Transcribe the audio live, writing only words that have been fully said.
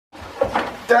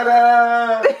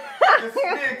Ta-da! It's me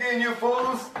again, you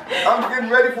fools. I'm getting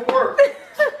ready for work.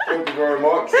 Thank you very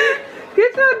much.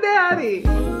 Get your daddy.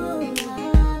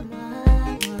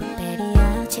 Baby,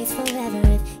 I'll chase forever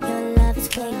if your love is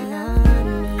waiting on me.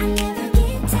 I never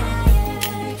get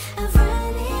tired of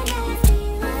running after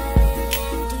you,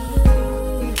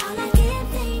 All I can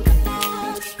think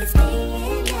about is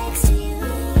being next to you,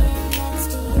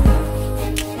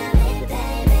 And when I'm in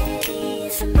bed, baby,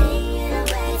 it's from being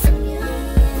away from you,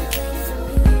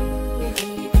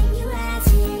 Anything you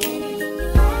ask me, baby,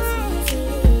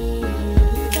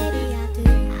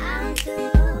 I'll do.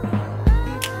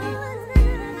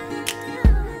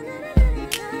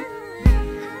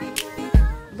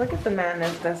 Look at the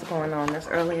madness that's going on this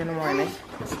early in the morning.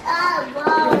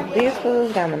 These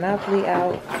fools got Monopoly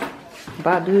out.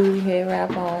 Badu head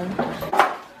wrap on.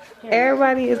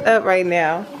 Everybody is up right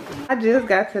now. I just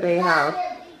got to their house.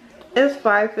 It's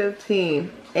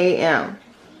 5:15 a.m.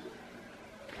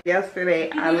 Yesterday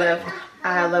I left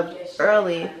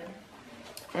early,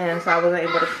 and so I wasn't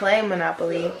able to play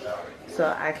Monopoly.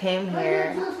 So I came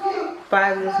here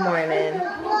 5 this morning,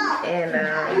 and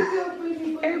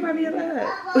everybody is up.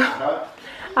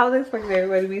 I was expecting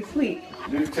everybody to be asleep.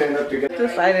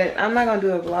 Decided I'm not gonna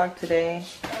do a vlog today,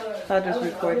 so I'll just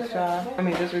record y'all. I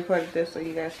mean, just recorded this so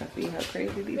you guys can see how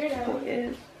crazy these people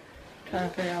is. Trying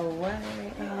to figure out why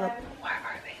they up. Why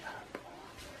are they up?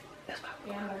 That's why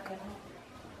we're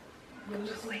going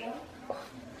to sleep.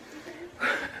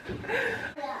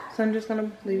 So I'm just gonna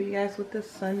leave you guys with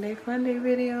this Sunday Funday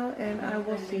video, and I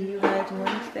will see you guys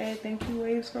Wednesday. Thank you,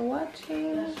 Waves, for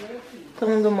watching. Tell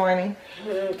them good morning.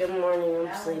 Good morning,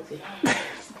 I'm sleepy.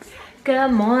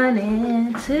 Good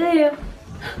morning to you.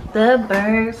 The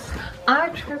birds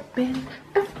are chirping.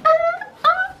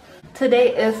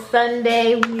 Today is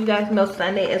Sunday. You guys know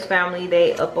Sunday is family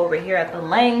day up over here at the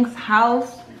Lang's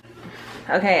house.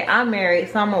 Okay, I'm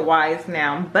married, so I'm a wise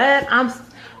now, but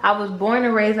I was born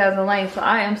and raised as a Lang, so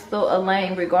I am still a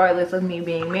Lang regardless of me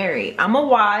being married. I'm a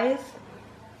wise,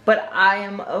 but I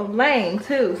am a Lang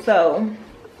too. So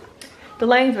the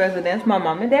Lang's residence, my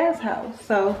mom and dad's house.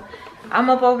 So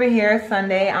I'm up over here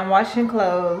Sunday. I'm washing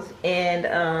clothes,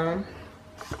 and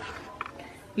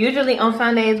usually on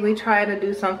Sundays we try to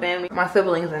do something. My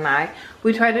siblings and I,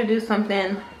 we try to do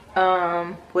something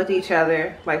with each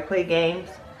other, like play games.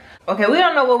 Okay, we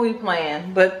don't know what we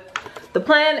plan, but the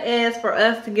plan is for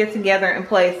us to get together and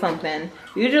play something.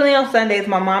 Usually on Sundays,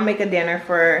 my mom make a dinner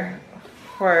for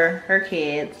her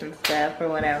kids and stuff or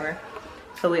whatever.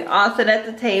 So we all sit at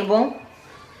the table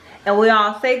and we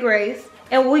all say grace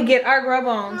and we get our grub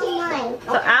on.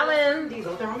 So Alan,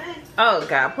 oh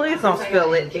God, please don't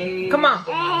spill it. Come on.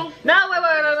 No,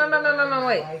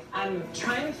 wait. I'm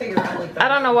trying to figure out like I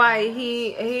don't know why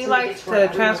he likes to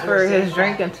transfer his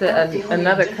drink into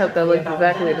another cup that looks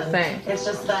exactly the same. It's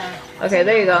just that. Okay,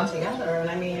 there you go. Together, and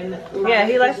I mean, Yeah,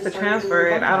 he likes to transfer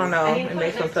it. I don't know. It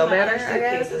makes him feel better, I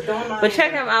guess. But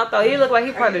check him out though. He look like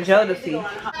he part of Jodeci.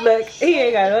 Look, he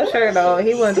ain't got no shirt on.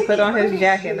 He wanted to put on his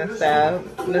jacket and stuff.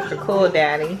 Mr. Cool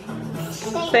Daddy.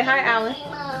 Say hi, Alan.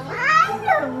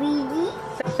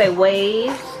 Say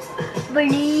wave.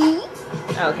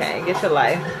 Okay, get your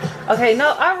life. Okay,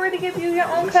 no, I already give you your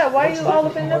own cut. Why are you all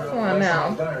up in this one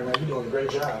now? You're doing a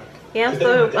great job. Yeah, I'm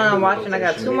still watching. I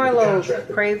got 2 more loads.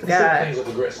 Praise God.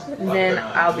 And then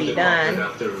I'll be done.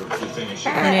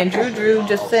 And then Drew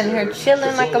just sitting here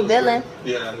chilling like a villain.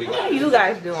 What do you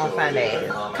guys do on Sundays?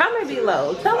 Comment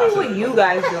below. Tell me what you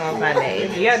guys do on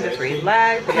Sundays. Do y'all just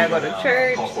relax? Do y'all go to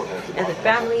church? Is it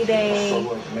family day?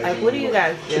 Like, what do you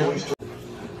guys do?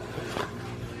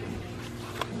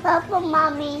 Papa,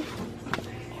 Mommy.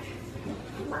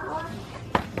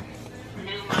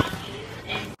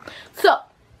 So,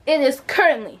 it is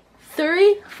currently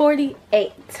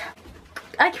 3:48.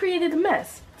 I created a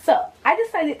mess. So, I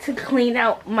decided to clean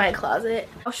out my closet.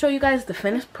 I'll show you guys the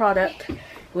finished product,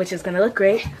 which is gonna look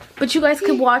great. But you guys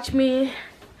could watch me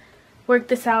work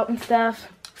this out and stuff.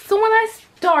 So, when I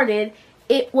started,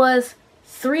 it was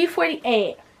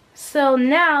 3:48. So,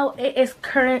 now it is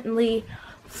currently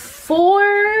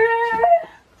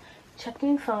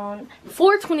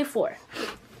 4:24.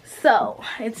 So,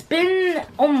 it's been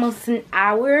almost an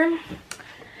hour,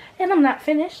 and I'm not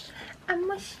finished. I'm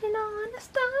wishing on a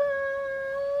star.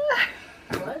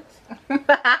 What?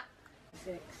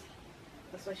 6.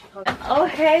 That's what she called it. Oh,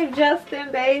 hey,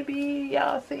 Justin, baby.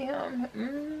 Y'all see him?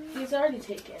 He's already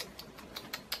taken.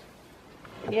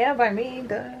 Yeah, by me,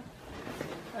 duh.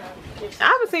 I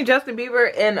haven't seen Justin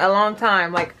Bieber in a long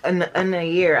time, like in a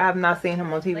year. I have not seen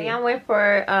him on TV. I'm waiting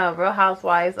for Real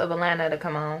Housewives of Atlanta to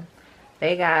come on.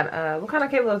 They got, what kind of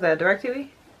cable is that?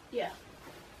 DirecTV? Yeah.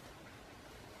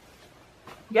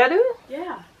 Y'all do?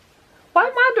 Yeah. Why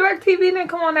my DirecTV didn't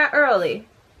come on that early?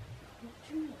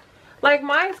 Like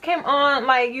mine came on,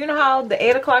 like, you know how the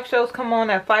 8 o'clock shows come on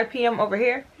at 5 p.m. over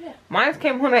here? Yeah. Mine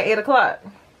came on at 8 o'clock.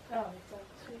 Oh,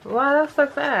 Wow, that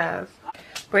sucks ass.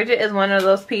 Bridget is one of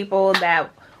those people that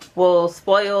will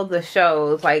spoil the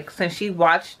shows. Like, since she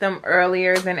watched them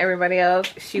earlier than everybody else,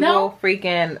 she will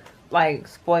freaking, like,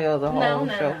 spoil the whole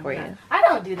show for you. I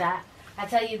don't do that. I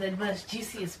tell you the most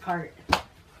juiciest part.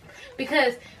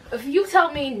 Because if you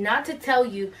tell me not to tell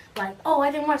you, like, oh, I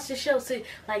didn't watch the show, so,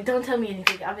 like, don't tell me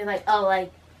anything. I'll be like, oh,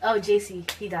 JC,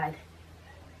 he died.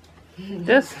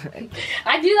 Just,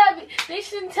 I do that. They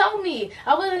shouldn't tell me.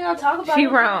 I wasn't going to talk about it. She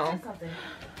wrong.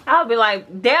 I'll be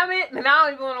like, damn it, and I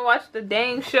don't even want to watch the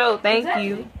dang show. Thank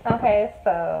you. Okay,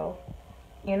 so,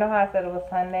 you know how I said it was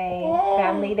Sunday,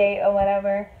 family day or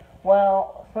whatever?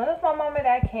 Well, as soon as my mom and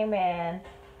dad came in,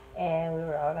 and we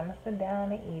were all going to sit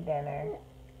down and eat dinner,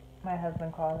 my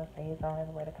husband called and said he's on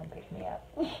his way to come pick me up.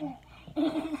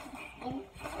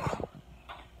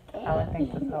 Alan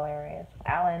thinks it's hilarious.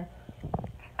 Alan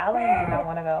did not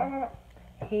want to go.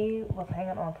 He was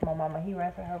hanging on to my mama. He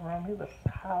ran to her room. He was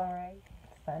hollering.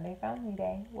 Sunday family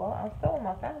day. Well, I'm still with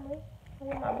my family. I'm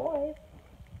with my boys.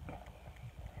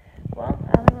 Well,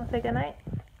 Alan gonna say goodnight?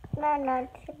 Not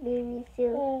baby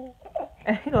too.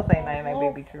 He gonna say night night,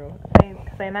 baby. True.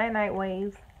 Say night night,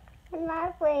 waves.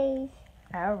 Not ways.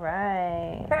 All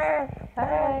right.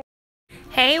 Bye.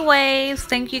 Hey waves,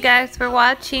 thank you guys for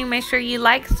watching. Make sure you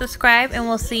like, subscribe, and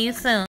we'll see you soon.